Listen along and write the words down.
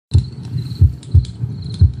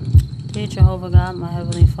Dear Jehovah God, my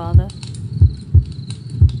Heavenly Father,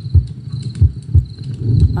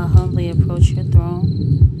 I humbly approach your throne,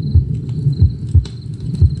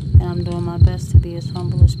 and I'm doing my best to be as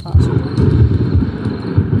humble as possible.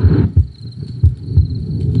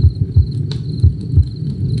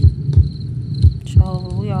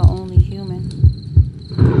 Jehovah, we are only human.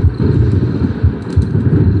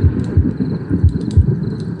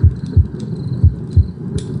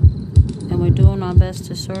 And we're doing our best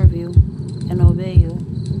to serve you and obey you,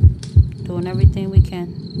 doing everything we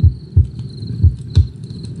can.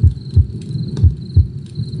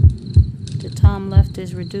 The time left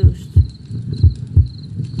is reduced.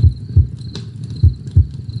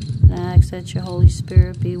 And I ask that your Holy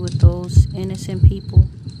Spirit be with those innocent people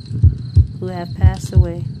who have passed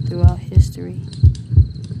away throughout history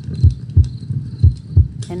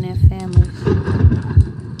and their families.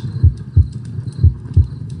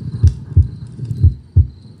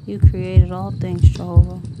 You created all things,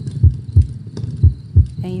 Jehovah,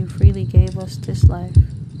 and you freely gave us this life.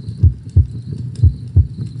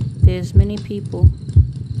 There's many people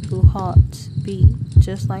whose hearts beat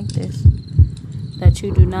just like this that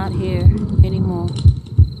you do not hear anymore.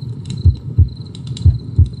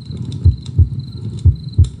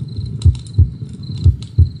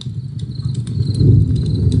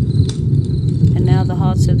 And now the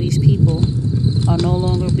hearts of these people are no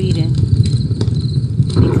longer beating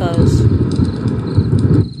because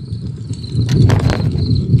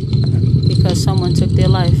someone took their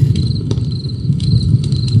life.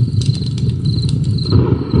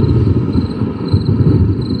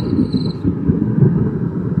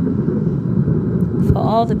 For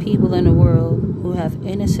all the people in the world who have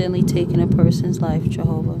innocently taken a person's life,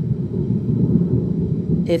 Jehovah,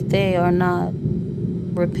 if they are not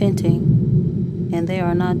repenting and they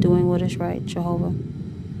are not doing what is right, Jehovah,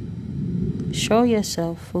 show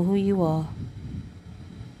yourself for who you are.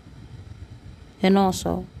 And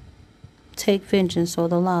also, take vengeance on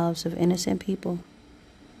the lives of innocent people.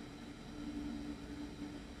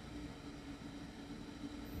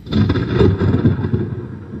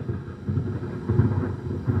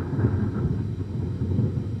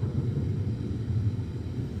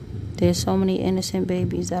 There's so many innocent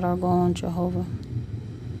babies that are gone, Jehovah.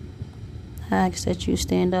 I ask that you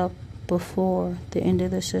stand up before the end of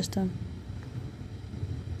the system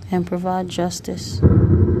and provide justice.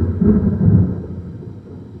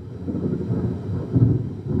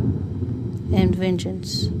 And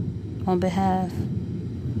vengeance on behalf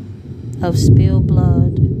of spilled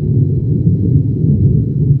blood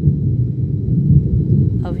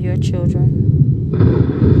of your children.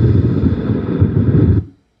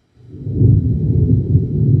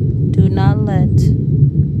 Do not let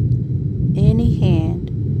any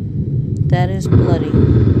hand that is bloody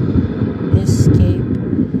escape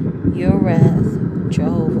your wrath,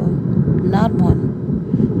 Jehovah. Not one.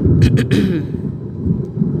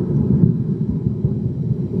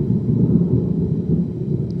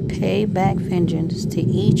 Pay back vengeance to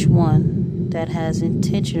each one that has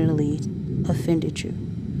intentionally offended you.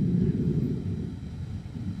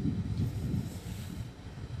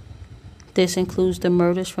 This includes the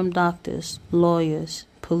murders from doctors, lawyers,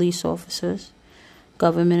 police officers,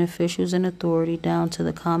 government officials and authority, down to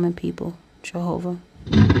the common people, Jehovah.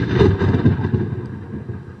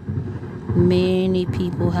 Many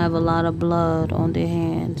people have a lot of blood on their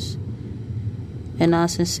hands, and I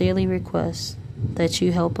sincerely request that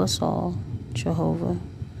you help us all, Jehovah,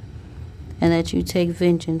 and that you take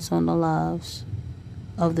vengeance on the lives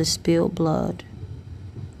of the spilled blood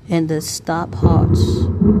and the stopped hearts.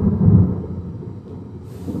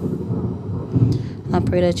 I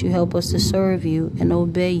pray that you help us to serve you and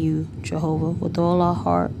obey you, Jehovah, with all our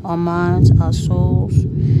heart, our minds, our souls,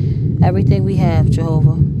 everything we have,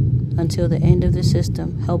 Jehovah, until the end of the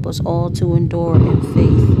system. Help us all to endure in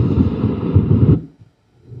faith.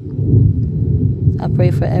 I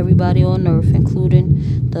pray for everybody on earth,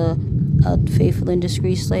 including the faithful and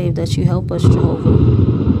discreet slave, that you help us, Jehovah.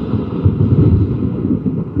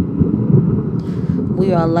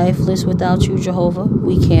 We are lifeless without you, Jehovah.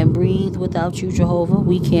 We can't breathe without you, Jehovah.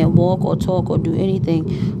 We can't walk or talk or do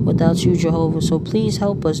anything without you, Jehovah. So please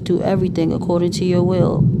help us do everything according to your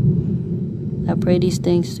will. I pray these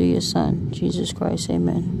things through your Son, Jesus Christ.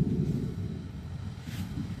 Amen.